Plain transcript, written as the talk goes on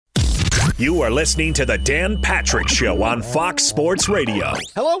You are listening to The Dan Patrick Show on Fox Sports Radio.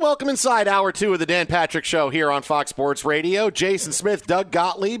 Hello, welcome inside Hour 2 of The Dan Patrick Show here on Fox Sports Radio. Jason Smith, Doug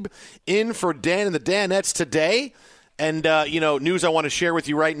Gottlieb in for Dan and the Danettes today. And, news I want to share with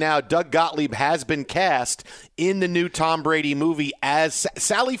you right now, Doug Gottlieb has been cast in the new Tom Brady movie as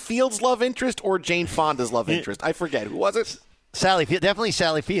Sally Field's love interest or Jane Fonda's love interest. I forget. Who was it? Sally Field. Definitely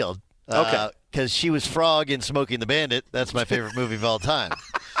Sally Field. Okay. Because she was Frog in Smokey and the Bandit. That's my favorite movie of all time.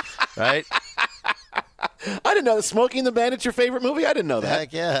 Right? I didn't know that Smokey and the Bandit's your favorite movie. I didn't know that.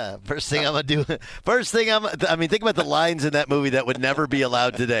 Heck yeah. Think about the lines in that movie that would never be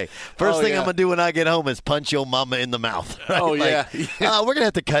allowed today. I'm going to do when I get home is punch your mama in the mouth. Right? Oh, yeah. We're going to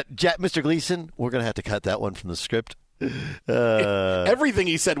have to cut, Mr. Gleason, we're going to have to cut that one from the script. Everything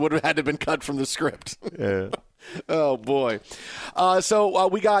he said would have had to have been cut from the script. Yeah. Oh, boy. So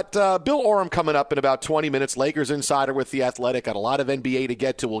we got Bill Oram coming up in about 20 minutes. Lakers Insider with The Athletic. Got a lot of NBA to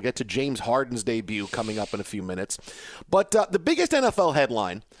get to. We'll get to James Harden's debut coming up in a few minutes. But the biggest NFL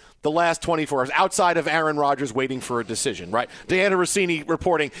headline the last 24 hours, outside of Aaron Rodgers waiting for a decision, right? Diana Rossini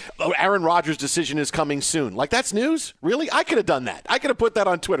reporting, Aaron Rodgers' decision is coming soon. Like, that's news? Really? I could have done that. I could have put that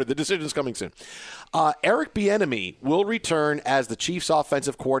on Twitter. The decision is coming soon. Eric Bieniemy will return as the Chiefs'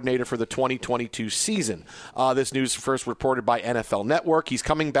 offensive coordinator for the 2022 season. This news first reported by NFL Network. He's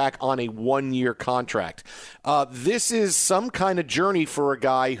coming back on a one-year contract. This is some kind of journey for a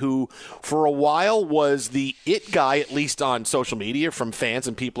guy who, for a while, was the it guy, at least on social media, from fans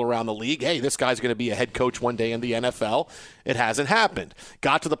and people around the league. Hey, this guy's going to be a head coach one day in the NFL. It hasn't happened.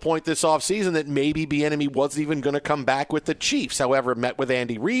 Got to the point this offseason that maybe Bieniemy wasn't even going to come back with the Chiefs. However, met with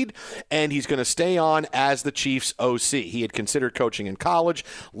Andy Reid, and he's going to stay on as the Chiefs OC. He had considered coaching in college,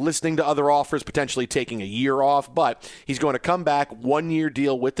 listening to other offers, potentially taking a year off, but he's going to come back, one-year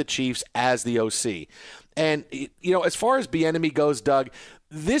deal with the Chiefs as the OC. And, as far as Bieniemy goes, Doug,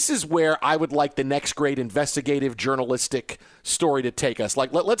 this is where I would like the next great investigative journalistic story to take us.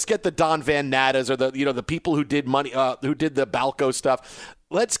 Like, let's get the Don Van Nattas or the people who did who did the Balco stuff.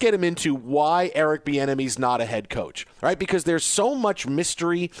 Let's get him into why Eric Bieniemy's not a head coach, right? Because there's so much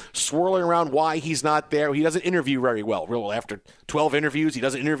mystery swirling around why he's not there. He doesn't interview very well. Really, after 12 interviews, he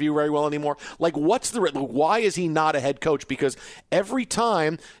doesn't interview very well anymore. Like, why is he not a head coach? Because every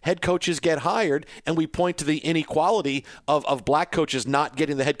time head coaches get hired and we point to the inequality of black coaches not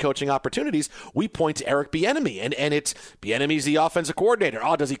getting the head coaching opportunities, we point to Eric Bieniemy. And it's Bieniemy's the offensive coordinator.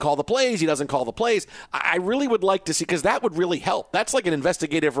 Oh, does he call the plays? He doesn't call the plays. I really would like to see, because that would really help. That's like an investigative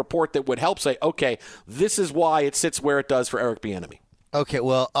report that would help say, okay, this is why it sits where it does for Eric Bieniemy. Okay,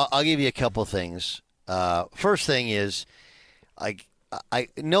 well, I'll give you a couple things. First thing is,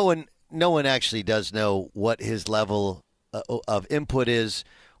 no one actually does know what his level of input is,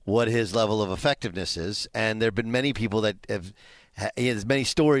 what his level of effectiveness is, and there have been many people that there's many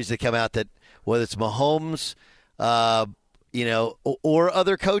stories that come out that whether it's Mahomes, or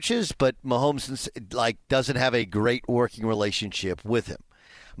other coaches, but Mahomes doesn't have a great working relationship with him.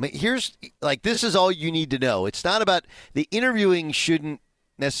 I mean, this is all you need to know. It's not about the interviewing shouldn't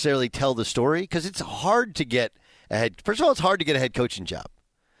necessarily tell the story, because it's hard to get first of all, it's hard to get a head coaching job.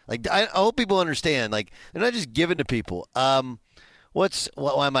 Like, I hope people understand, like, they're not just given to people. Why am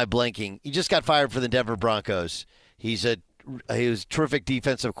I blanking? He just got fired for the Denver Broncos. He was a terrific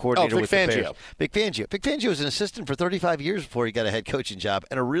defensive coordinator with the Bears. Vic Fangio. Vic Fangio was an assistant for 35 years before he got a head coaching job,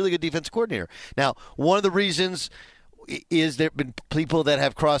 and a really good defensive coordinator. Now, one of the reasons is there have been people that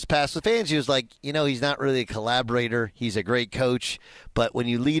have crossed paths with Fangio is like, he's not really a collaborator. He's a great coach, but when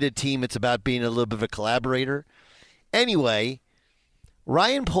you lead a team, it's about being a little bit of a collaborator. Anyway,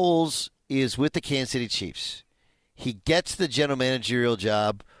 Ryan Poles is with the Kansas City Chiefs. He gets the general managerial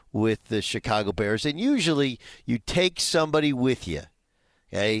job with the Chicago Bears, and usually you take somebody with you,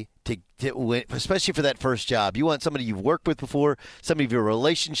 okay, to win, especially for that first job. You want somebody you've worked with before, somebody you have a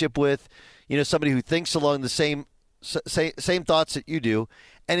relationship with, somebody who thinks along the same thoughts that you do.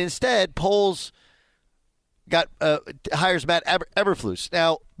 And instead, Poles hires Matt Eberflus.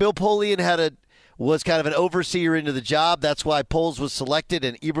 Now, Bill Polian was kind of an overseer into the job. That's why Poles was selected,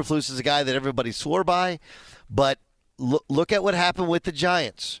 and Eberflus is a guy that everybody swore by. But look at what happened with the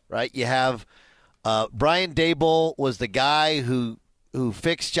Giants, right? You have Brian Daboll was the guy who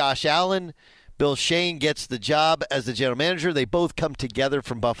fixed Josh Allen. Bill Shane gets the job as the general manager. They both come together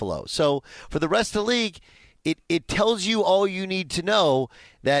from Buffalo. So for the rest of the league, it tells you all you need to know,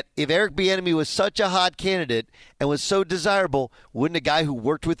 that if Eric Bieniemy was such a hot candidate and was so desirable, wouldn't a guy who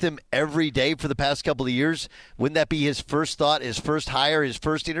worked with him every day for the past couple of years, wouldn't that be his first thought, his first hire, his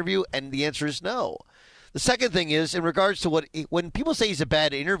first interview? And the answer is no. The second thing is, in regards to when people say he's a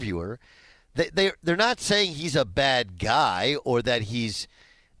bad interviewer, they're not saying he's a bad guy or that he's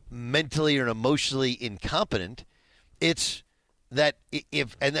mentally or emotionally incompetent. It's that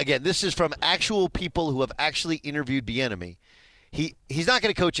and again, this is from actual people who have actually interviewed Bieniemy. He's not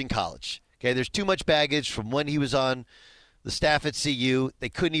going to coach in college. Okay, there's too much baggage from when he was on the staff at CU. They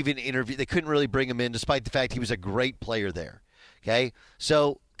couldn't even interview. They couldn't really bring him in, despite the fact he was a great player there. Okay,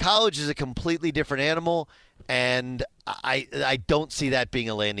 so college is a completely different animal, and I don't see that being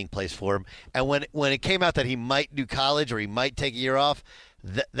a landing place for him. And when it came out that he might do college or he might take a year off,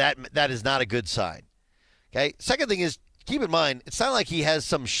 that is not a good sign. Okay. Second thing is, keep in mind, it's not like he has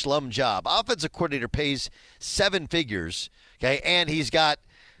some schlum job. Offensive coordinator pays 7 figures. Okay, and he's got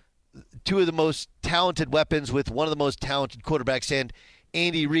 2 of the most talented weapons with one of the most talented quarterbacks, and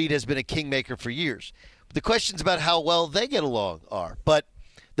Andy Reid has been a kingmaker for years. The questions about how well they get along are. But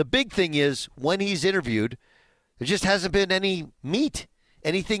the big thing is, when he's interviewed, there just hasn't been any meat,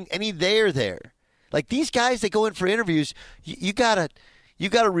 any there. Like these guys, they go in for interviews. You gotta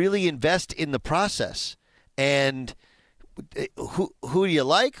really invest in the process. And who do you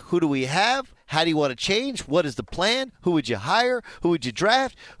like? Who do we have? How do you want to change? What is the plan? Who would you hire? Who would you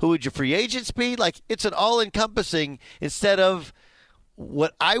draft? Who would your free agents be? Like, it's an all-encompassing, instead of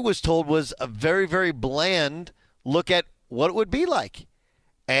what I was told was a very, very bland look at what it would be like.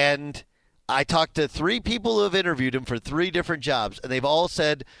 And I talked to 3 people who have interviewed him for 3 different jobs, and they've all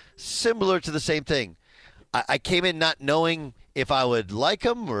said similar to the same thing. I came in not knowing if I would like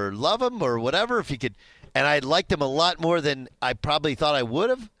him or love him or whatever, if he could, and I liked him a lot more than I probably thought I would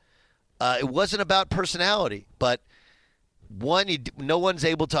have. It wasn't about personality, but no one's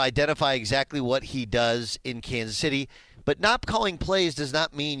able to identify exactly what he does in Kansas City. But not calling plays does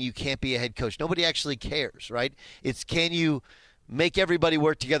not mean you can't be a head coach. Nobody actually cares, right? It's, can you make everybody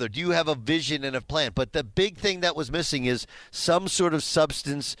work together? Do you have a vision and a plan? But the big thing that was missing is some sort of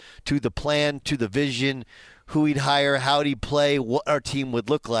substance to the plan, to the vision, who he'd hire, how he'd play, what our team would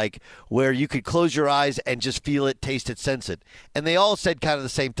look like, where you could close your eyes and just feel it, taste it, sense it. And they all said kind of the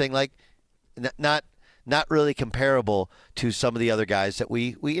same thing, like not really comparable to some of the other guys that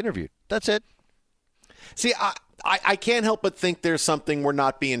we interviewed. That's it. See, I can't help but think there's something we're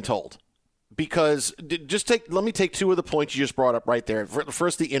not being told. Because let me take 2 of the points you just brought up right there.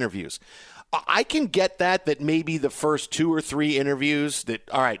 First, the interviews. I can get that maybe the first 2 or 3 interviews that,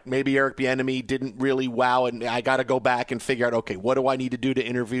 all right, maybe Eric Bieniemy didn't really wow, and I got to go back and figure out, okay, what do I need to do to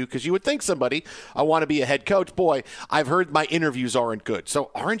interview? Because you would think somebody, I want to be a head coach. Boy, I've heard my interviews aren't good. So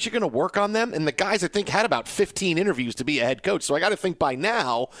aren't you going to work on them? And the guys, I think, had about 15 interviews to be a head coach. So I got to think by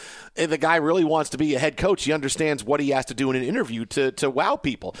now, if the guy really wants to be a head coach, he understands what he has to do in an interview to wow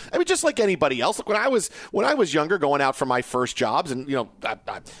people. I mean, just like anybody else. Look, when I was younger, going out for my first jobs, and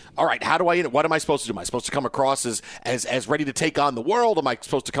all right, how do I? What am I supposed to do? Am I supposed to come across as ready to take on the world? Am I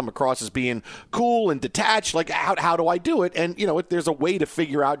supposed to come across as being cool and detached? Like, how do I do it? And, there's a way to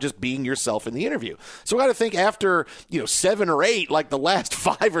figure out just being yourself in the interview. So I got to think after, 7 or 8, like the last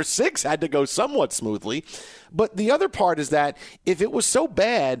 5 or 6 had to go somewhat smoothly. But the other part is that if it was so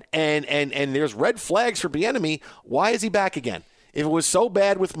bad and there's red flags for Bieniemy, why is he back again? If it was so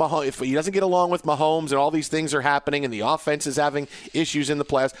bad with Mahomes, if he doesn't get along with Mahomes and all these things are happening and the offense is having issues in the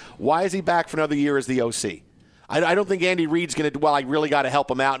playoffs, why is he back for another year as the OC? I don't think Andy Reid's going to, I really got to help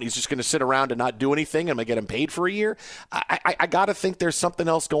him out, and he's just going to sit around and not do anything, and I'm going to get him paid for a year. I got to think there's something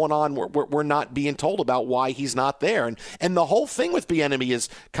else going on where we're not being told about why he's not there. And the whole thing with Bieniemy is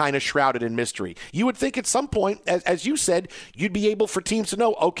kind of shrouded in mystery. You would think at some point, as you said, you'd be able for teams to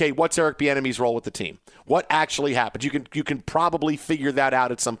know, okay, what's Eric Bieniemy's role with the team? What actually happened? You can probably figure that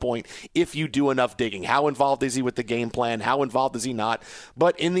out at some point if you do enough digging. How involved is he with the game plan? How involved is he not?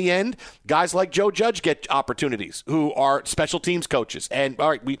 But in the end, guys like Joe Judge get opportunities, who are special teams coaches. And, all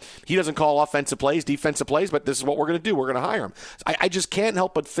right, he doesn't call offensive plays, defensive plays, but this is what we're going to do. We're going to hire him. I just can't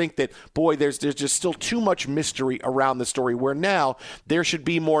help but think that, boy, there's just still too much mystery around the story, where now there should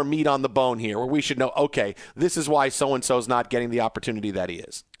be more meat on the bone here, where we should know, okay, this is why so-and-so's not getting the opportunity that he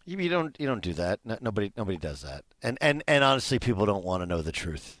is. You don't do that. Nobody does that. And honestly, people don't want to know the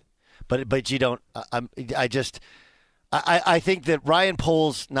truth. But you don't. I think that Ryan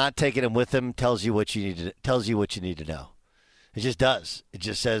Poles not taking him with him tells you what you need to know. It just does. It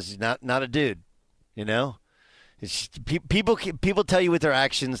just says not a dude. It's just, people tell you with their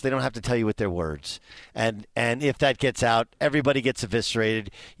actions. They don't have to tell you with their words. And if that gets out, everybody gets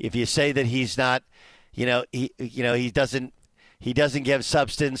eviscerated. If you say that he's not, he doesn't give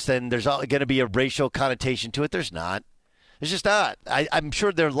substance, then there's going to be a racial connotation to it. There's not. There's just not. I'm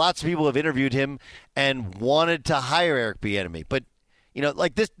sure there are lots of people who have interviewed him and wanted to hire Eric Bieniemy. But,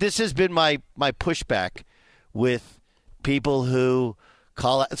 like this has been my pushback with people who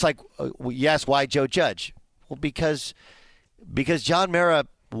call it. It's like, yes, why Joe Judge? Well, because John Mara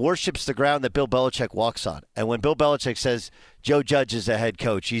worships the ground that Bill Belichick walks on. And when Bill Belichick says Joe Judge is a head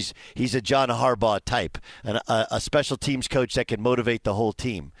coach, he's a John Harbaugh type, and a special teams coach that can motivate the whole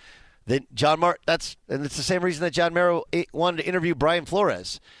team. Then and it's the same reason that John Mara wanted to interview Brian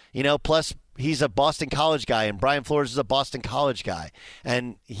Flores. Plus he's a Boston College guy, and Brian Flores is a Boston College guy,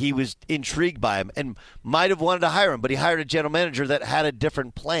 and he was intrigued by him and might have wanted to hire him, but he hired a general manager that had a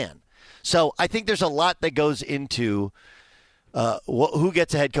different plan. So I think there's a lot that goes into who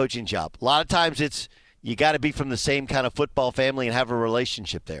gets a head coaching job. A lot of times it's you got to be from the same kind of football family and have a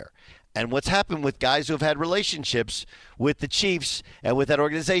relationship there. And what's happened with guys who have had relationships with the Chiefs and with that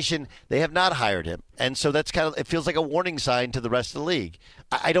organization, they have not hired him. And so that's it feels like a warning sign to the rest of the league.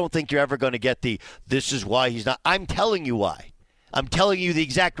 I don't think you're ever going to get this is why he's not. I'm telling you why. I'm telling you the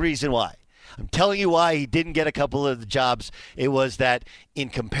exact reason why. I'm telling you why he didn't get a couple of the jobs. It was that in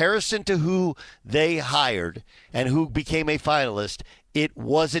comparison to who they hired and who became a finalist, it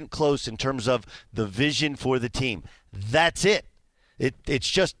wasn't close in terms of the vision for the team. That's it. It's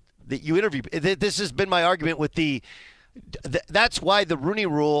just that you interview. This has been my argument with that's why the Rooney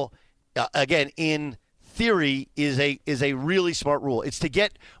Rule, again, in theory, is a really smart rule. It's to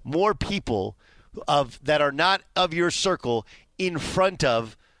get more people that are not of your circle in front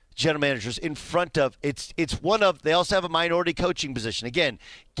of general managers, in front of it's one of. They also have a minority coaching position. Again,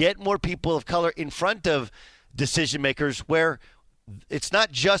 get more people of color in front of decision makers where it's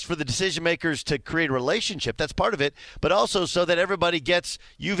not just for the decision makers to create a relationship. That's part of it, but also so that everybody gets,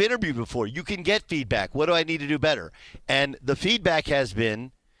 you've interviewed before. You can get feedback. What do I need to do better? And the feedback has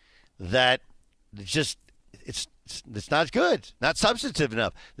been that it's not good, not substantive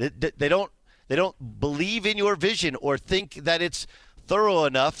enough. They don't believe in your vision or think that it's thorough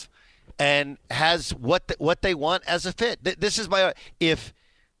enough and has what they want as a fit. This is if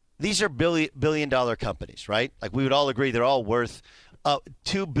these are billion-dollar companies, right? Like we would all agree they're all worth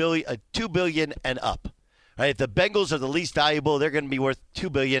 $2 billion and up. Right? If the Bengals are the least valuable, they're going to be worth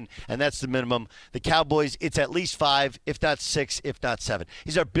 $2 billion, and that's the minimum. The Cowboys, it's at least 5, if not 6, if not 7.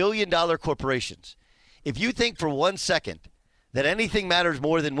 These are billion-dollar corporations. If you think for 1 second that anything matters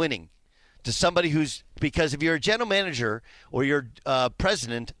more than winning to somebody because if you're a general manager or you're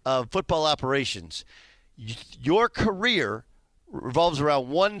president of football operations, your career revolves around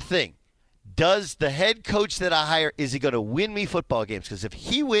one thing. Does the head coach that I hire, is he going to win me football games? Because if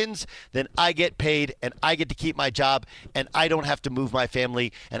he wins, then I get paid and I get to keep my job and I don't have to move my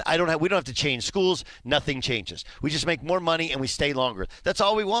family and we don't have to change schools. Nothing changes. We just make more money and we stay longer. That's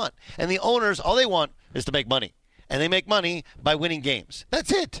all we want. And the owners, all they want is to make money. And they make money by winning games.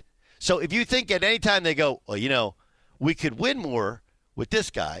 That's it. So if you think at any time they go, well, we could win more with this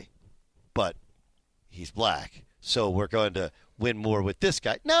guy, but he's black, so we're going to win more with this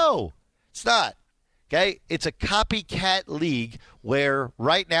guy. No, it's not. Okay? It's a copycat league where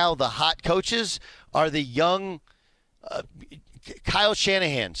right now the hot coaches are the young Kyle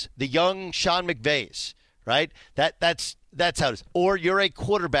Shanahans, the young Sean McVays, right? That's how it is. Or you're a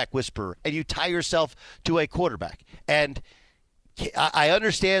quarterback whisperer and you tie yourself to a quarterback. And I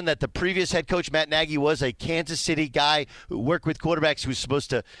understand that the previous head coach Matt Nagy was a Kansas City guy who worked with quarterbacks who's supposed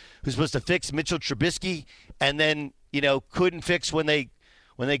to fix Mitchell Trubisky, and then couldn't fix when they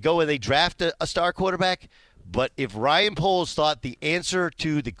go and they draft a star quarterback. But if Ryan Poles thought the answer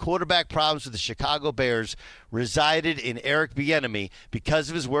to the quarterback problems with the Chicago Bears resided in Eric Bieniemy because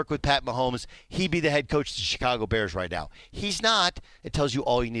of his work with Pat Mahomes, he'd be the head coach of the Chicago Bears right now. He's not. It tells you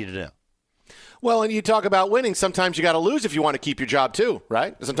all you need to know. Well, and you talk about winning. Sometimes you got to lose if you want to keep your job too,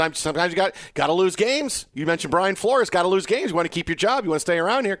 right? Sometimes you got to lose games. You mentioned Brian Flores. Got to lose games. You want to keep your job. You want to stay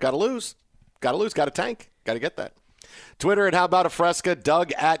around here. Got to lose. Got to tank. Got to get that. Twitter at How About a Fresca,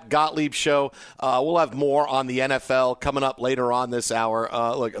 Doug at Gottlieb Show. We'll have more on the NFL coming up later on this hour.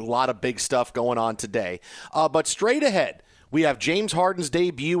 Look, a lot of big stuff going on today. But straight ahead, we have James Harden's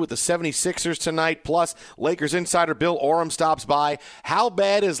debut with the 76ers tonight, plus Lakers insider Bill Oram stops by. How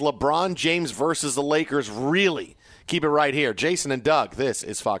bad is LeBron James versus the Lakers really? Keep it right here. Jason and Doug, this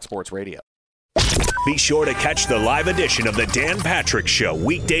is Fox Sports Radio. Be sure to catch the live edition of the Dan Patrick Show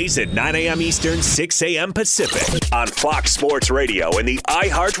weekdays at 9 a.m. Eastern, 6 a.m. Pacific on Fox Sports Radio and the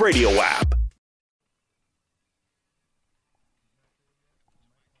iHeartRadio app.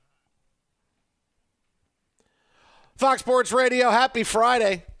 Fox Sports Radio, happy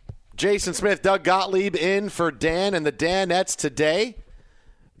Friday. Jason Smith, Doug Gottlieb in for Dan and the Danettes today.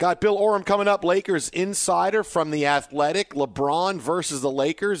 Got Bill Oram coming up, Lakers insider from The Athletic. LeBron versus the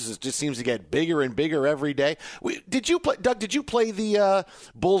Lakers. It just seems to get bigger and bigger every day. Did you play, Doug, did you play the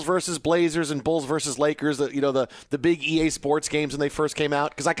Bulls versus Blazers and Bulls versus Lakers, the big EA Sports games when they first came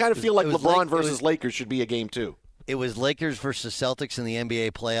out? Because I kind of feel like LeBron versus Lakers should be a game too. It was Lakers versus Celtics in the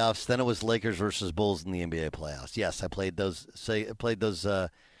NBA playoffs. Then it was Lakers versus Bulls in the NBA playoffs. Yes, I played those.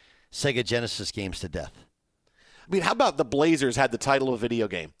 Sega Genesis games to death. I mean, how about the Blazers had the title of a video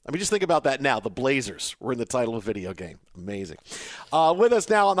game? I mean, just think about that now. The Blazers were in the title of a video game. Amazing. With us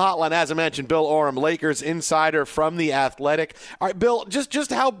now on the hotline, as I mentioned, Bill Oram, Lakers insider from The Athletic. All right, Bill,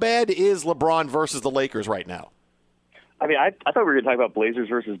 just how bad is LeBron versus the Lakers right now? I mean, I thought we were going to talk about Blazers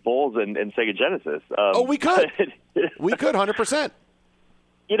versus Bulls and Sega Genesis. We could. We could, 100%.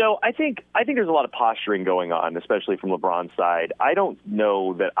 You know, I think there's a lot of posturing going on, especially from LeBron's side. I don't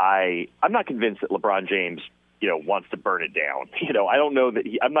know that I'm not convinced that LeBron James, wants to burn it down. I don't know that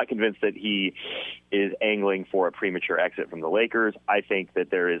I'm not convinced that he is angling for a premature exit from the Lakers. I think that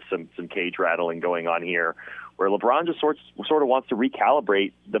there is some cage rattling going on here where LeBron just sort of wants to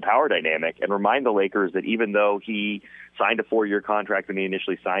recalibrate the power dynamic and remind the Lakers that even though he signed a 4-year contract when he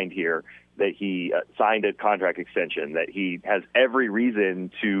initially signed here, that he signed a contract extension, that he has every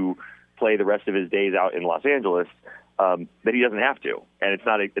reason to play the rest of his days out in Los Angeles, that he doesn't have to. And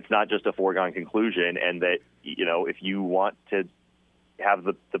it's not just a foregone conclusion, and that, if you want to have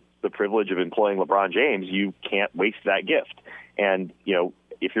the privilege of employing LeBron James, you can't waste that gift. And,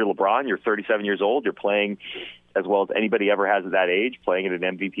 if you're LeBron, you're 37 years old, you're playing as well as anybody ever has at that age, playing at an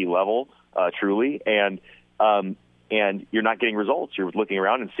MVP level, truly, and you're not getting results. You're looking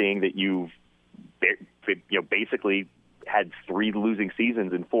around and seeing that you've basically had 3 losing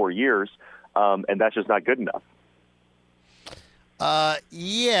seasons in 4 years, and that's just not good enough.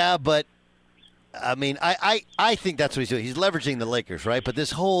 Yeah, but I mean, I think that's what he's doing. He's leveraging the Lakers, right? But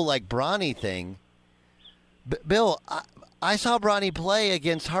this whole Bronny thing, Bill, I saw Bronny play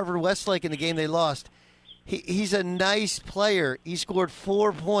against Harvard Westlake in the game they lost. He's a nice player. He scored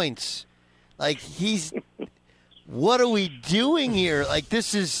 4 points. What are we doing here?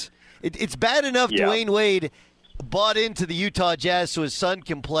 This is it's bad enough. Yeah. Dwayne Wade bought into the Utah Jazz so his son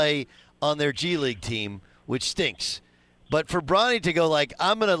can play on their G League team, which stinks. But for Bronny to go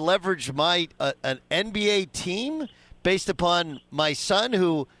I'm going to leverage an NBA team based upon my son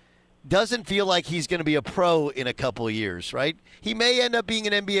who doesn't feel like he's going to be a pro in a couple of years, right? He may end up being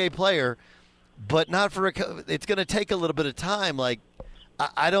an NBA player, but not for it's going to take a little bit of time. I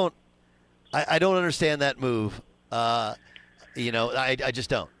don't understand that move. I just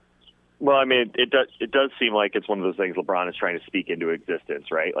don't. Well, I mean, it does seem like it's one of those things LeBron is trying to speak into existence,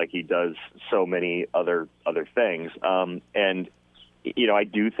 right? Like he does so many other things. And I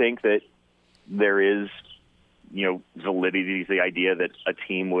do think that there is, validity to the idea that a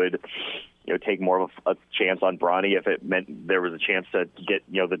team would, take more of a chance on Bronny if it meant there was a chance to get,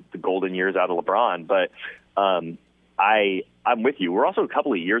 the golden years out of LeBron. But I'm with you. We're also a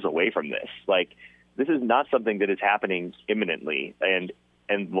couple of years away from this. This is not something that is happening imminently. And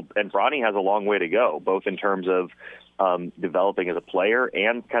Bronny has a long way to go, both in terms of developing as a player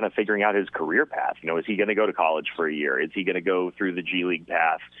and kind of figuring out his career path. Is he going to go to college for a year? Is he going to go through the G League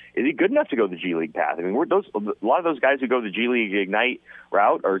path? Is he good enough to go the G League path? I mean, a lot of those guys who go the G League Ignite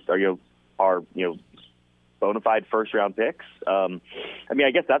route are bona fide first-round picks. I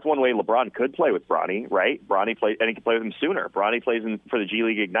guess that's one way LeBron could play with Bronny, right? Bronny plays, and he can play with him sooner. Bronny plays for the G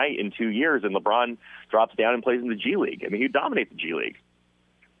League Ignite in 2 years, and LeBron drops down and plays in the G League. I mean, he'd dominate the G League.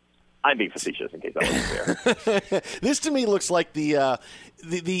 I'm being facetious in case that wasn't clear. This to me looks like the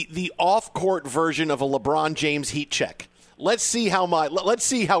off-court version of a LeBron James heat check. Let's see how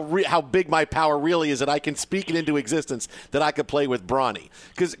big my power really is that I can speak it into existence that I could play with Bronny.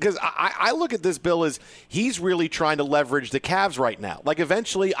 Because I look at this, Bill, as he's really trying to leverage the Cavs right now.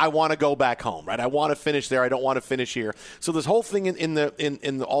 Eventually I want to go back home, right? I want to finish there. I don't want to finish here. So this whole thing in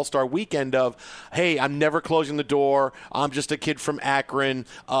the All-Star weekend of, hey, I'm never closing the door. I'm just a kid from Akron.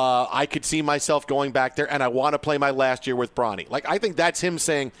 I could see myself going back there, and I want to play my last year with Bronny. I think that's him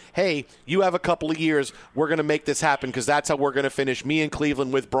saying, hey, you have a couple of years. We're going to make this happen because that's how we're going to finish, me in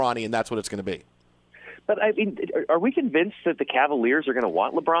Cleveland with Bronny, and that's what it's going to be. But, I mean, are we convinced that the Cavaliers are going to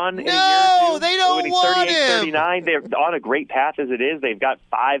want LeBron in a year or No, two? they don't want 38, him. 39, they're on a great path as it is. They've got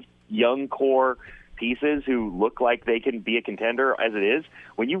 5 young core pieces who look like they can be a contender as it is.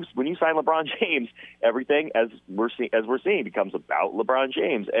 When you sign LeBron James, everything as we're seeing becomes about LeBron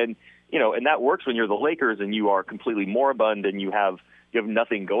James. And, and that works when you're the Lakers and you are completely moribund and you have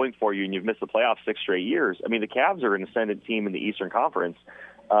nothing going for you and you've missed the playoffs 6 straight years. I mean, the Cavs are an ascendant team in the Eastern Conference.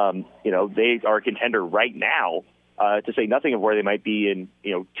 They are a contender right now, to say nothing of where they might be in,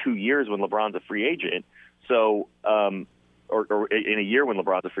 2 years when LeBron's a free agent. So, or in a year when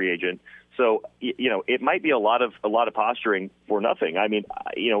LeBron's a free agent. So, it might be a lot of posturing for nothing. I mean,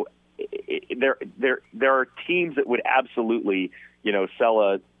 there are teams that would absolutely,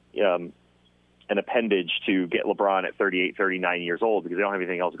 sell an appendage to get LeBron at 38, 39 years old because they don't have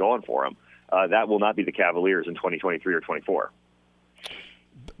anything else going for him. That will not be the Cavaliers in 2023 or 24.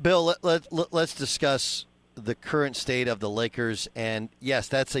 Bill, let's discuss the current state of the Lakers. And, yes,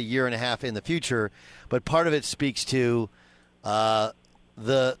 that's a year and a half in the future, but part of it speaks to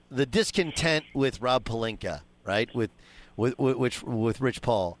the discontent with Rob Pelinka, right, with Rich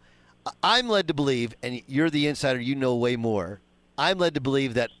Paul. I'm led to believe, and you're the insider, you know way more, I'm led to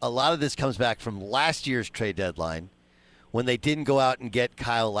believe that a lot of this comes back from last year's trade deadline when they didn't go out and get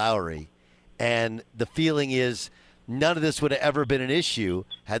Kyle Lowry. And the feeling is none of this would have ever been an issue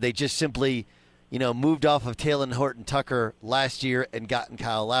had they just simply, moved off of Talen Horton-Tucker last year and gotten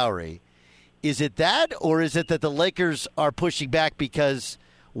Kyle Lowry. Is it that, or is it that the Lakers are pushing back because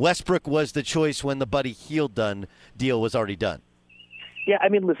Westbrook was the choice when the Buddy Hield deal was already done? Yeah, I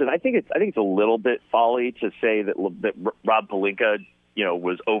mean, listen, I think it's a little bit folly to say that Rob Pelinka,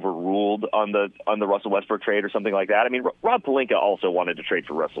 was overruled on the Russell Westbrook trade or something like that. I mean, Rob Pelinka also wanted to trade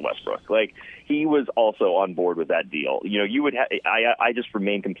for Russell Westbrook. Like, he was also on board with that deal. I just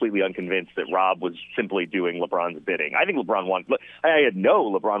remain completely unconvinced that Rob was simply doing LeBron's bidding. I think LeBron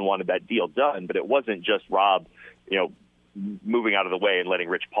wanted that deal done, but it wasn't just Rob, moving out of the way and letting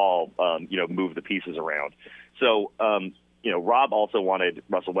Rich Paul, move the pieces around. So, Rob also wanted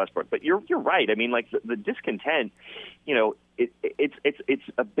Russell Westbrook, but you're right. I mean, like the discontent, it's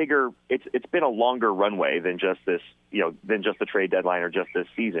a bigger, it's been a longer runway than just this, than just the trade deadline or just this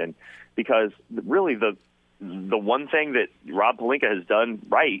season, because really the one thing that Rob Pelinka has done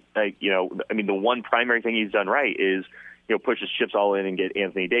right, the one primary thing he's done right is, push his chips all in and get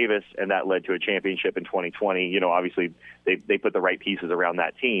Anthony Davis, and that led to a championship in 2020. Obviously they put the right pieces around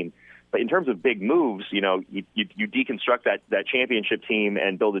that team. But in terms of big moves, you deconstruct that championship team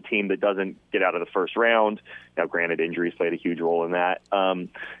and build a team that doesn't get out of the first round. Now, granted, injuries played a huge role in that. And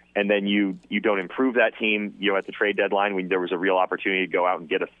then you don't improve that team, at the trade deadline when there was a real opportunity to go out and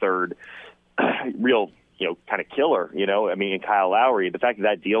get a third real, kind of killer, in Kyle Lowry. The fact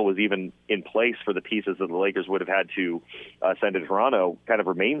that deal was even in place for the pieces that the Lakers would have had to send to Toronto kind of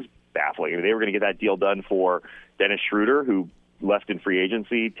remains baffling. I mean, they were going to get that deal done for Dennis Schroeder, who left in free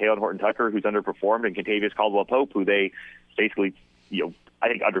agency, Talen Horton-Tucker, who's underperformed, and Kentavious Caldwell-Pope, who they basically, I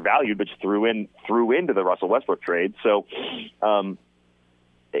think undervalued, but just threw into the Russell Westbrook trade. So,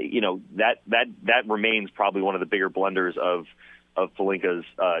 that remains probably one of the bigger blunders of Pelinka's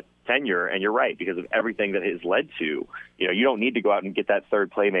tenure. And you're right, because of everything that has led to, you don't need to go out and get that third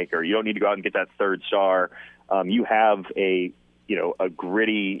playmaker. You don't need to go out and get that third star. You have a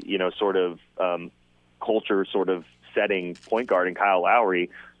gritty, sort of culture sort of setting point guard in Kyle Lowry,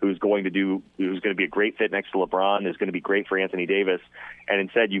 who's going to be a great fit next to LeBron, is going to be great for Anthony Davis, and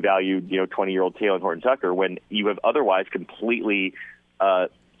instead you valued 20-year-old Talen Horton-Tucker when you have otherwise completely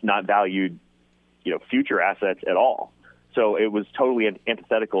not valued future assets at all. So it was totally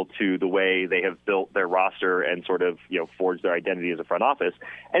antithetical to the way they have built their roster and sort of, forged their identity as a front office.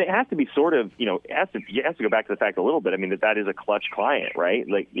 And it has to be sort of, you have to go back to the fact a little bit. I mean, that is a clutch client, right?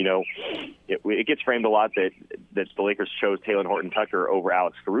 Like, it gets framed a lot that the Lakers chose Talen Horton-Tucker over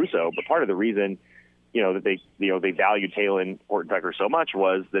Alex Caruso. But part of the reason, that they valued Talen Horton-Tucker so much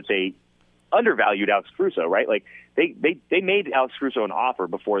was that they undervalued Alex Caruso, right? Like they made Alex Caruso an offer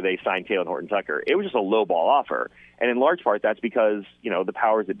before they signed Talen Horton-Tucker. It was just a low ball offer. And in large part, that's because, the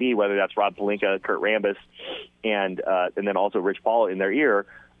powers that be, whether that's Rob Pelinka, Kurt Rambis, and then also Rich Paul in their ear,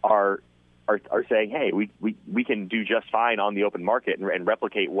 are saying, hey, we can do just fine on the open market and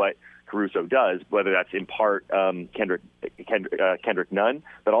replicate what Caruso does, whether that's in part Kendrick Nunn,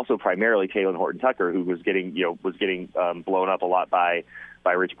 but also primarily Talen Horton-Tucker, who was getting blown up a lot by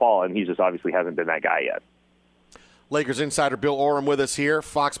Rich Paul, and he just obviously hasn't been that guy yet. Lakers insider Bill Oram with us here,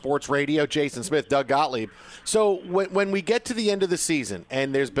 Fox Sports Radio, Jason Smith, Doug Gottlieb. So when we get to the end of the season,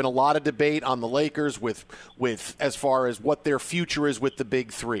 and there's been a lot of debate on the Lakers with as far as what their future is with the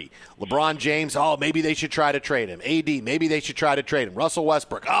big three. LeBron James, maybe they should try to trade him. AD, maybe they should try to trade him. Russell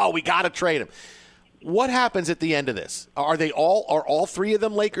Westbrook, we got to trade him. What happens at the end of this? Are all three of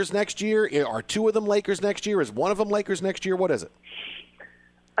them Lakers next year? Are two of them Lakers next year? Is one of them Lakers next year? What is it?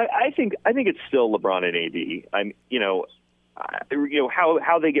 I think it's still LeBron and AD.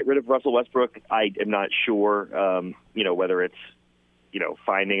 How they get rid of Russell Westbrook, I am not sure. Whether it's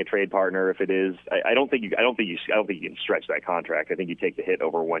finding a trade partner. If it is, I don't think you can stretch that contract. I think you take the hit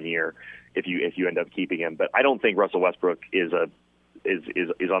over 1 year if you end up keeping him. But I don't think Russell Westbrook is on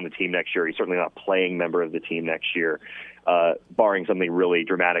the team next year. He's certainly not a playing member of the team next year, barring something really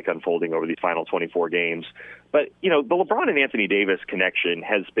dramatic unfolding over these final 24 games. But, the LeBron and Anthony Davis connection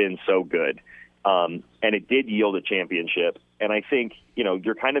has been so good, and it did yield a championship. And I think,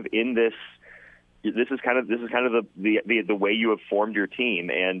 you're kind of in this this is kind of the way you have formed your team,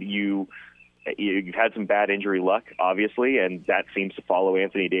 and you've had some bad injury luck, obviously, and that seems to follow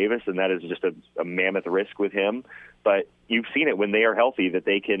Anthony Davis, and that is just a mammoth risk with him. But you've seen it when they are healthy that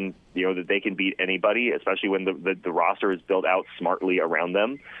they can beat anybody, especially when the roster is built out smartly around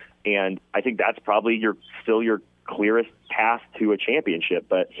them. And I think that's probably still your clearest path to a championship.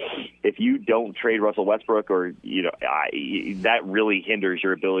 But if you don't trade Russell Westbrook, or that really hinders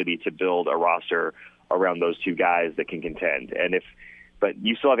your ability to build a roster around those two guys that can contend. But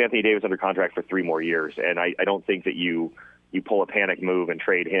you still have Anthony Davis under contract for 3 more years, and I don't think that you pull a panic move and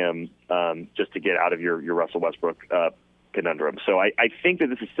trade him just to get out of your Russell Westbrook conundrum. So I think that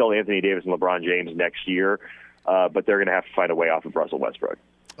this is still Anthony Davis and LeBron James next year, but they're going to have to find a way off of Russell Westbrook.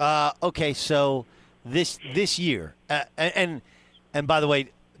 Okay, so this year, and by the way,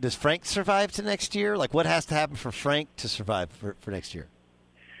 does Frank survive to next year? Like, what has to happen for Frank to survive for next year?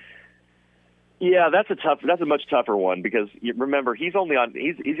 Yeah, that's a much tougher one, because you remember he has 1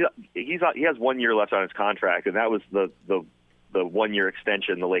 year left on his contract, and that was the 1 year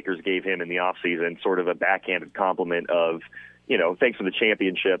extension the Lakers gave him in the offseason, sort of a backhanded compliment of, thanks for the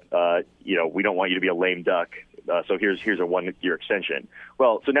championship. We don't want you to be a lame duck. So here's a 1 year extension.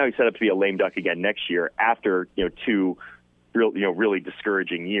 Well, so now he's set up to be a lame duck again next year after 2 really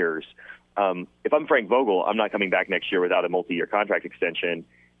discouraging years. If I'm Frank Vogel, I'm not coming back next year without a multi-year contract extension.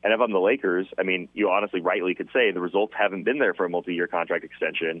 And if I'm the Lakers, I mean, you honestly rightly could say the results haven't been there for a multi-year contract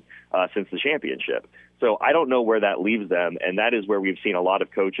extension since the championship. So I don't know where that leaves them, and that is where we've seen a lot of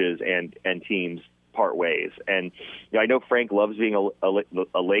coaches and teams part ways. And I know Frank loves being a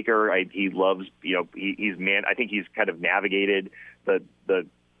Laker. He loves, he's man. I think he's kind of navigated the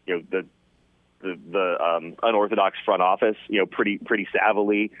unorthodox front office, pretty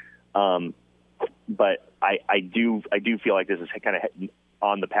savvily. But I do feel like this is kind of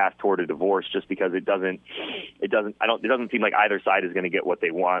on the path toward a divorce, just because it doesn't seem like either side is going to get what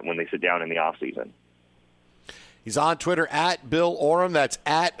they want when they sit down in the off season. He's on Twitter at Bill Oram. That's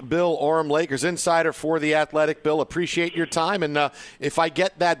at Bill Oram, Lakers insider for The Athletic. Bill, appreciate your time. And if I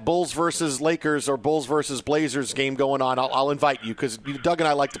get that Bulls versus Lakers or Bulls versus Blazers game going on, I'll invite you, because Doug and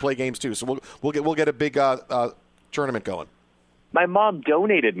I like to play games too. So we'll get a big tournament going. My mom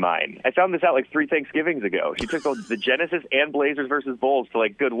donated mine. I found this out like 3 Thanksgivings ago. She took the Genesis and Blazers versus Bulls to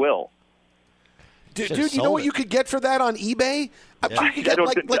Goodwill. Dude, you know what you could get for that on eBay? I'm sure you could get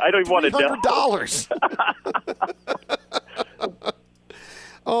I don't want to know. $300.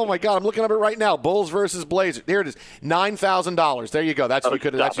 Oh my God, I'm looking up it right now. Bulls versus Blazers. Here it is, $9,000. There you go. That's what you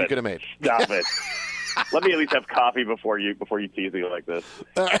could have made. Stop it. Let me at least have coffee before you tease me like this.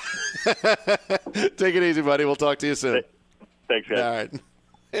 Take it easy, buddy. We'll talk to you soon. Thanks, guys. All right.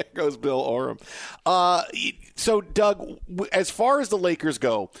 There goes Bill Oram. So, Doug, as far as the Lakers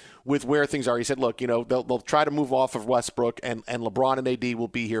go with where things are, he said, look, they'll try to move off of Westbrook, and LeBron and AD will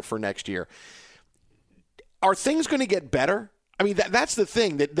be here for next year. Are things going to get better? I mean, that's the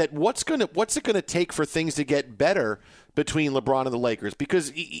thing. That what's it going to take for things to get better between LeBron and the Lakers?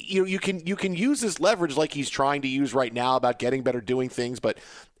 Because you can use this leverage like he's trying to use right now about getting better, doing things, but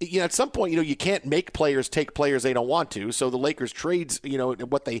at some point you can't make players take players they don't want to. So the Lakers trades,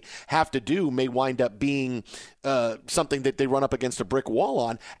 what they have to do may wind up being something that they run up against a brick wall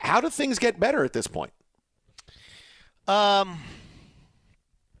on. How do things get better at this point? I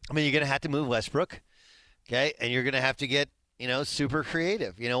mean, you're going to have to move Westbrook, okay, and you're going to have to get super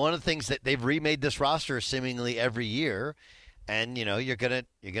creative. One of the things that they've remade this roster seemingly every year, and you're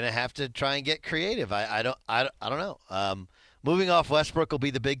gonna have to try and get creative. I don't know. Moving off Westbrook will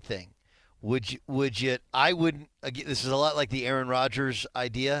be the big thing. Would you? I wouldn't. Again, this is a lot like the Aaron Rodgers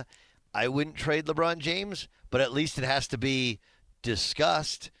idea. I wouldn't trade LeBron James, but at least it has to be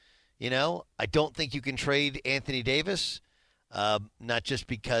discussed. I don't think you can trade Anthony Davis, not just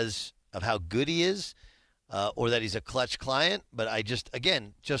because of how good he is. Or that he's a clutch client, but just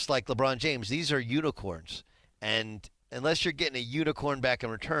like LeBron James, these are unicorns, and unless you're getting a unicorn back in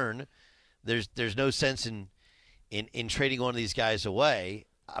return, there's no sense in trading one of these guys away.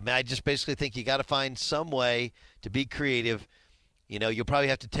 I mean, I just basically think you got to find some way to be creative. You'll probably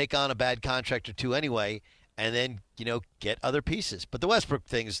have to take on a bad contract or two anyway, and then get other pieces. But the Westbrook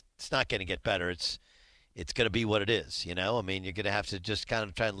thing it's not going to get better. It's going to be what it is. I mean, you're going to have to just kind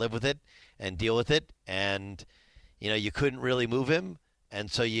of try and live with it and deal with it. And, you couldn't really move him. And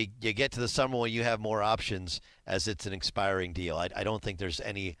so you get to the summer when you have more options as it's an expiring deal. I don't think there's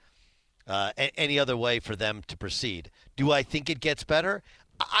any other way for them to proceed. Do I think it gets better?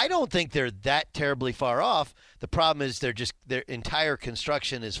 I don't think they're that terribly far off. The problem is their entire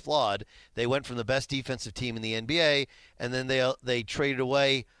construction is flawed. They went from the best defensive team in the NBA, and then they traded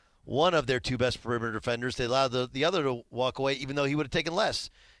away one of their two best perimeter defenders. They allowed the other to walk away, even though he would have taken less.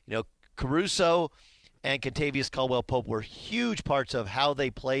 Caruso and Kentavious Caldwell-Pope were huge parts of how they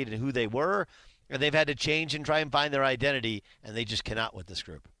played and who they were, and they've had to change and try and find their identity, and they just cannot with this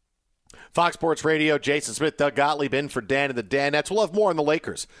group. Fox Sports Radio, Jason Smith, Doug Gottlieb in for Dan and the Danettes. We'll have more on the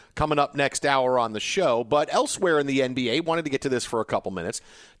Lakers coming up next hour on the show. But elsewhere in the NBA, wanted to get to this for a couple minutes.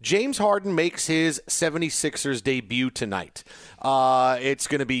 James Harden makes his 76ers debut tonight. It's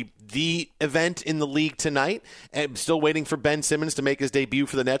going to be the event in the league tonight. I'm still waiting for Ben Simmons to make his debut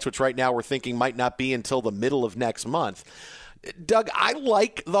for the Nets, which right now we're thinking might not be until the middle of next month. Doug, I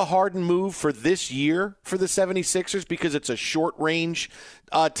like the Harden move for this year for the 76ers because it's a short-range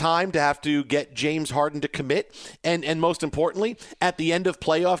time to have to get James Harden to commit. And most importantly, at the end of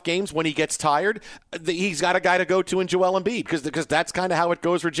playoff games, when he gets tired, he's got a guy to go to in Joel Embiid because that's kind of how it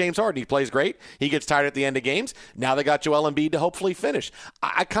goes for James Harden. He plays great. He gets tired at the end of games. Now they got Joel Embiid to hopefully finish.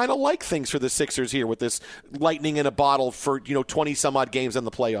 I kind of like things for the Sixers here with this lightning in a bottle for 20-some-odd games in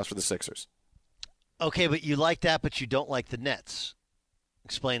the playoffs for the Sixers. Okay, but you like that, but you don't like the Nets.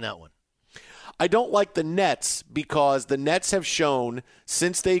 Explain that one. I don't like the Nets because the Nets have shown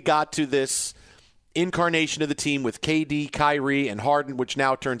since they got to this incarnation of the team with KD, Kyrie, and Harden, which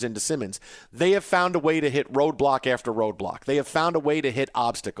now turns into Simmons, they have found a way to hit roadblock after roadblock. They have found a way to hit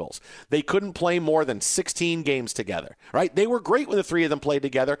obstacles. They couldn't play more than 16 games together, right? They were great when the three of them played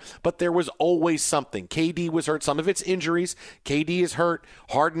together, but there was always something. KD was hurt. Some of it's injuries. KD is hurt.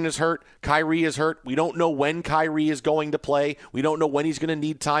 Harden is hurt. Kyrie is hurt. We don't know when Kyrie is going to play. We don't know when he's going to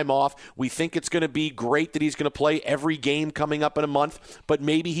need time off. We think it's going to be great that he's going to play every game coming up in a month, but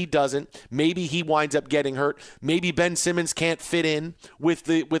maybe he doesn't. Maybe he winds up getting hurt. Maybe Ben Simmons can't fit in with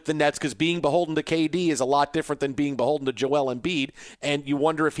the Nets because being beholden to KD is a lot different than being beholden to Joel Embiid, and you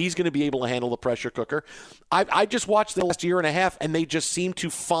wonder if he's going to be able to handle the pressure cooker. I just watched the last year and a half, and they just seem to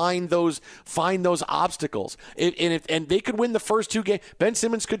find those obstacles. And they could win the first two games. Ben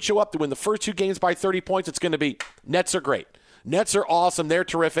Simmons could show up to win the first two games by 30 points. It's going to be Nets are great. Nets are awesome. They're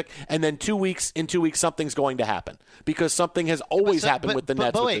terrific. And then in 2 weeks, something's going to happen because something has always happened with the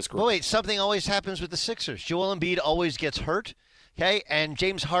Nets with this group. But wait, something always happens with the Sixers. Joel Embiid always gets hurt, okay? And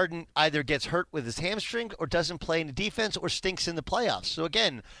James Harden either gets hurt with his hamstring or doesn't play in the defense or stinks in the playoffs. So,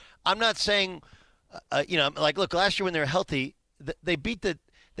 again, I'm not saying, look, last year when they were healthy, they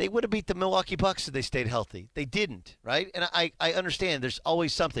would have beat the Milwaukee Bucks if they stayed healthy. They didn't, right? And I understand there's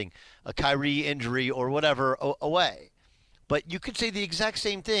always something, a Kyrie injury or whatever away. But you could say the exact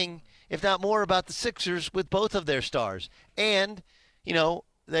same thing, if not more, about the Sixers with both of their stars. And,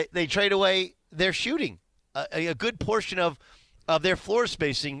 they trade away their shooting, a good portion of their floor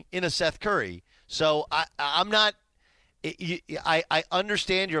spacing in a Seth Curry. So I'm not – I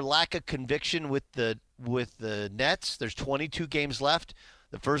understand your lack of conviction with the Nets. There's 22 games left.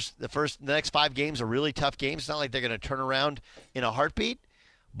 The next 5 games are really tough games. It's not like they're going to turn around in a heartbeat.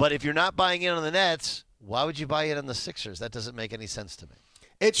 But if you're not buying in on the Nets – why would you buy it on the Sixers? That doesn't make any sense to me.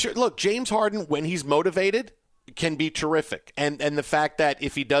 Look, James Harden, when he's motivated, can be terrific. And the fact that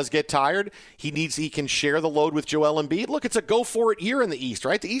if he does get tired, he can share the load with Joel Embiid. Look, it's a go-for-it year in the East,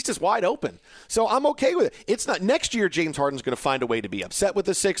 right? The East is wide open. So I'm okay with it. It's not next year James Harden's going to find a way to be upset with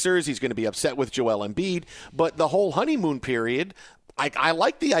the Sixers. He's going to be upset with Joel Embiid. But the whole honeymoon period, I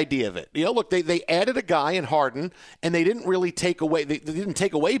like the idea of it. Look, they added a guy in Harden, and they didn't really take away. They didn't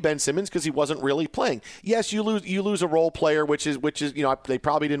take away Ben Simmons because he wasn't really playing. Yes, you lose a role player, which is they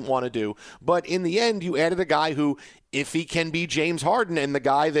probably didn't want to do. But in the end, you added a guy who, if he can be James Harden and the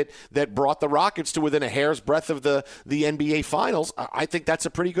guy that brought the Rockets to within a hair's breadth of the NBA Finals, I think that's a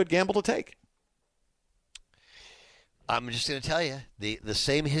pretty good gamble to take. I'm just going to tell you the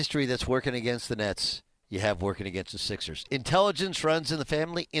same history that's working against the Nets. You have working against the Sixers. Intelligence runs in the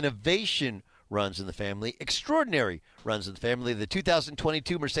family. Innovation runs in the family. Extraordinary runs in the family. The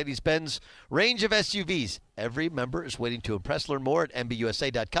 2022 Mercedes-Benz range of SUVs. Every member is waiting to impress. Learn more at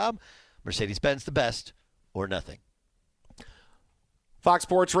MBUSA.com. Mercedes-Benz, the best or nothing. Fox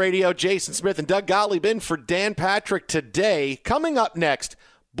Sports Radio, Jason Smith and Doug Gottlieb in for Dan Patrick today. Coming up next,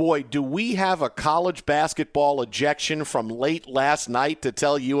 boy, do we have a college basketball ejection from late last night to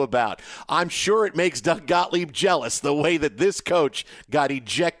tell you about. I'm sure it makes Doug Gottlieb jealous the way that this coach got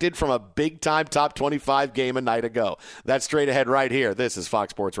ejected from a big-time top 25 game a night ago. That's straight ahead right here. This is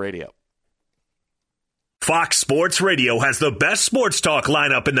Fox Sports Radio. Fox Sports Radio has the best sports talk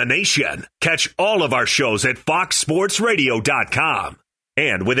lineup in the nation. Catch all of our shows at foxsportsradio.com.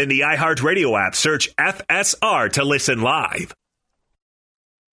 And within the iHeartRadio app, search FSR to listen live.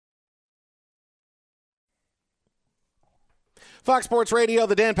 Fox Sports Radio,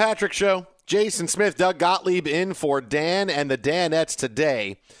 the Dan Patrick Show. Jason Smith, Doug Gottlieb in for Dan and the Danettes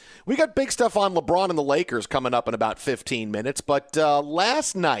today. We got big stuff on LeBron and the Lakers coming up in about 15 minutes, but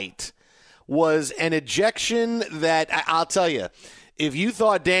last night was an ejection that, I'll tell you, if you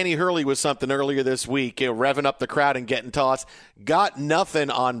thought Danny Hurley was something earlier this week, revving up the crowd and getting tossed, got nothing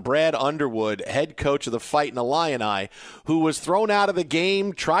on Brad Underwood, head coach of the Fighting Illini, who was thrown out of the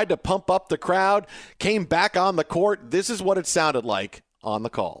game, tried to pump up the crowd, came back on the court. This is what it sounded like on the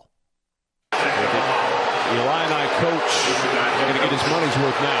call. The Illini coach going to get his money's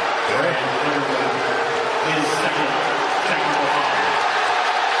worth now.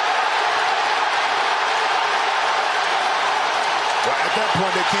 At that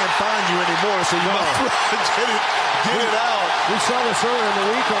point, they can't find you anymore, so you must get it out. We saw this earlier in the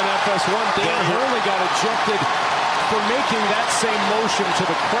week on FS1. Dan Hurley got ejected for making that same motion to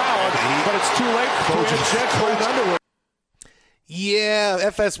the crowd, but it's too late to eject Brad Underwood. Yeah,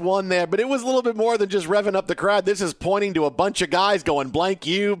 FS1 there, but it was a little bit more than just revving up the crowd. This is pointing to a bunch of guys going blank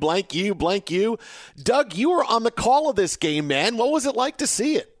you, blank you, blank you. Doug, you were on the call of this game, man. What was it like to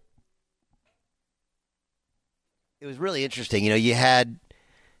see it? It was really interesting. You had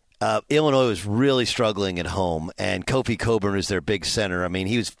Illinois was really struggling at home, and Kofi Coburn is their big center. I mean,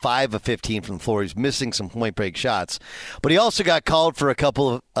 he was 5 of 15 from the floor. He was missing some point-break shots. But he also got called for a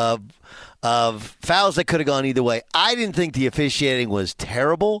couple of fouls that could have gone either way. I didn't think the officiating was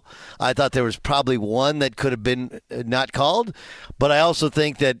terrible. I thought there was probably one that could have been not called. But I also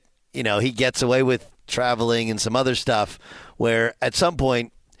think that, he gets away with traveling and some other stuff where at some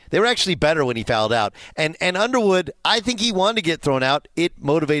point, they were actually better when he fouled out. And Underwood, I think he wanted to get thrown out. It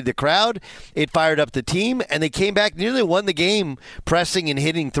motivated the crowd. It fired up the team. And they came back, nearly won the game, pressing and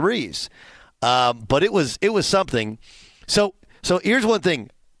hitting threes. But it was something. So here's one thing.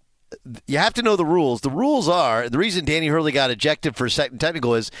 You have to know the rules. The rules are, the reason Danny Hurley got ejected for second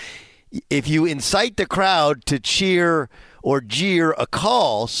technical is if you incite the crowd to cheer or jeer a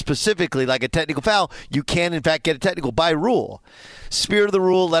call, specifically like a technical foul, you can, in fact, get a technical by rule. Spirit of the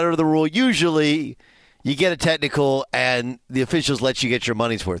rule, letter of the rule, usually you get a technical and the officials let you get your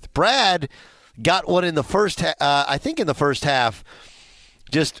money's worth. Brad got one in the first half,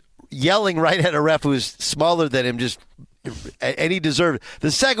 just yelling right at a ref who was smaller than him, and he deserved it.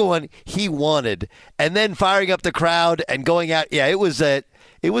 The second one he wanted, and then firing up the crowd and going out. Yeah, it was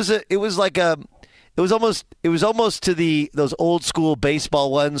almost to those old school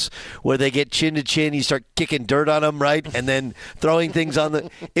baseball ones where they get chin to chin, you start kicking dirt on them, right? And then throwing things on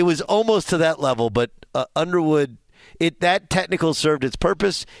it was almost to that level, but Underwood, that technical served its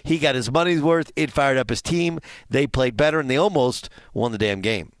purpose. He got his money's worth. It fired up his team. They played better, and they almost won the damn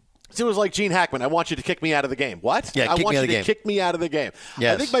game. So it was like Gene Hackman. I want you to kick me out of the game. What? Yeah, I want you to kick me out of the game.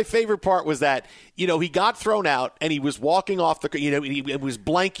 Yes. I think my favorite part was that, he got thrown out and he was walking off he was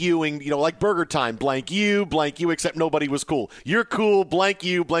blank youing, like Burger Time, blank you, except nobody was cool. You're cool, blank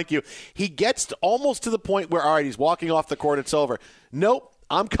you, blank you. He gets almost to the point where, all right, he's walking off the court, it's over. Nope.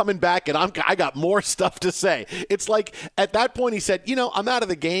 I'm coming back, and I got more stuff to say. It's like at that point he said, I'm out of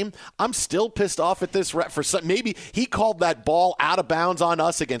the game. I'm still pissed off at this ref for some. Maybe he called that ball out of bounds on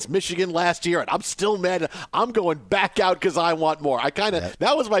us against Michigan last year, and I'm still mad. I'm going back out because I want more.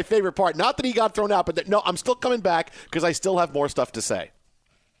 That was my favorite part. Not that he got thrown out, but no, I'm still coming back because I still have more stuff to say.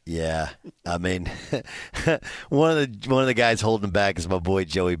 Yeah, I mean, one of the guys holding back is my boy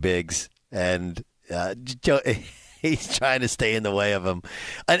Joey Biggs, and he's trying to stay in the way of him.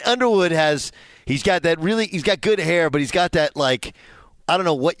 And Underwood he's got good hair, but he's got that, like, I don't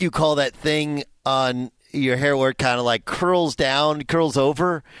know what you call that thing on your hair where it kind of like curls down, curls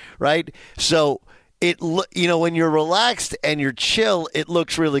over, right? So when you're relaxed and you're chill, it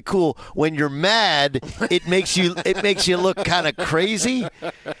looks really cool. When you're mad, it makes you look kind of crazy.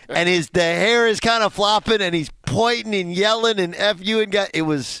 And the hair is kind of flopping, and he's pointing and yelling and F you and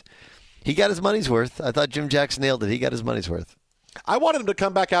he got his money's worth. I thought Jim Jackson nailed it. He got his money's worth. I wanted him to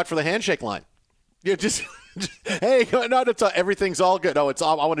come back out for the handshake line. Hey, no, everything's all good. No, it's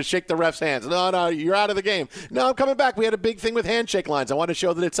all. I want to shake the ref's hands. No, you're out of the game. No, I'm coming back. We had a big thing with handshake lines. I want to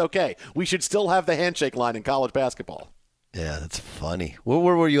show that it's okay. We should still have the handshake line in college basketball. Yeah, that's funny. Where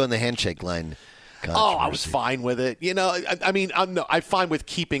were you on the handshake line? Oh, I was fine with it. I'm fine with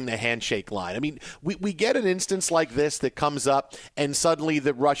keeping the handshake line. I mean, we get an instance like this that comes up, and suddenly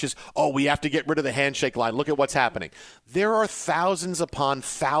the rush is, we have to get rid of the handshake line. Look at what's happening. There are thousands upon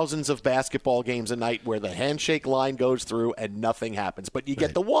thousands of basketball games a night where the handshake line goes through and nothing happens. But you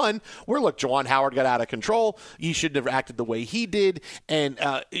get the one where, look, Juwan Howard got out of control. He shouldn't have acted the way he did, and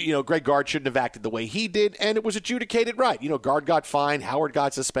Greg Gard shouldn't have acted the way he did, and it was adjudicated right. Gard got fined, Howard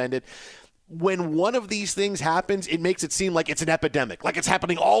got suspended. when one of these things happens, it makes it seem like it's an epidemic, like it's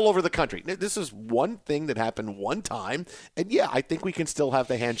happening all over the country. This is one thing that happened one time, and yeah, I think we can still have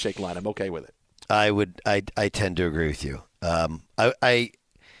the handshake line. I'm okay with it. I tend to agree with you.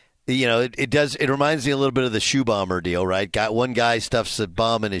 It reminds me a little bit of the shoe bomber deal, right? Got one guy stuffs a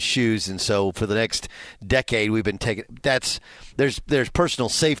bomb in his shoes, and so for the next decade we've been taking there's personal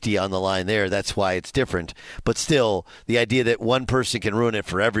safety on the line there. That's why it's different. But still, the idea that one person can ruin it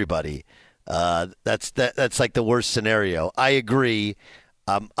for everybody, that's like the worst scenario. I agree.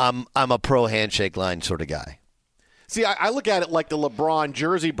 I'm a pro handshake line sort of guy. See, I look at it like the LeBron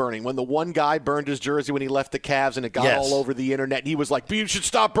jersey burning, when the one guy burned his jersey when he left the Cavs and it got all over the internet. And he was like, you should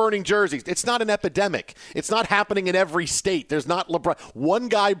stop burning jerseys. It's not an epidemic. It's not happening in every state. There's not LeBron. One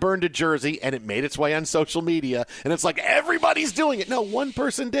guy burned a jersey and it made its way on social media. And it's like everybody's doing it. No, one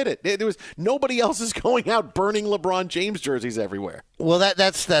person did it. There was nobody else is going out burning LeBron James jerseys everywhere. Well,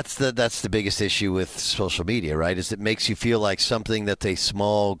 that's the biggest issue with social media, right? Is it makes you feel like something that a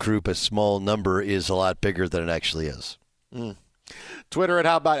small group, a small number is a lot bigger than it actually is. Twitter at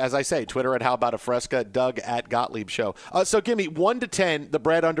How About, as I say, Twitter at How About a Fresca, Doug at Gottlieb Show. So give me 1 to 10, the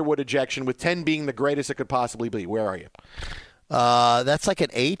Brad Underwood ejection, with 10 being the greatest it could possibly be. Where are you? That's like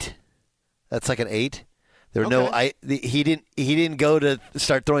an 8. That's like an 8. There were he didn't go to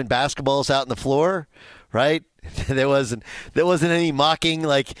start throwing basketballs out on the floor, right? There wasn't any mocking.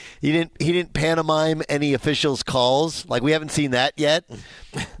 Like he didn't pantomime any officials' calls. Like we haven't seen that yet.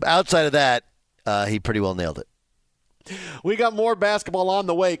 Outside of that, he pretty well nailed it. We got more basketball on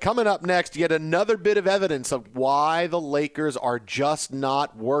the way. Coming up next, yet another bit of evidence of why the Lakers are just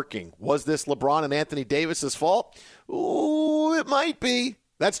not working. Was this LeBron and Anthony Davis's fault? Ooh, it might be.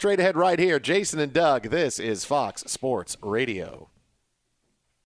 That's straight ahead right here. Jason and Doug, this is Fox Sports Radio.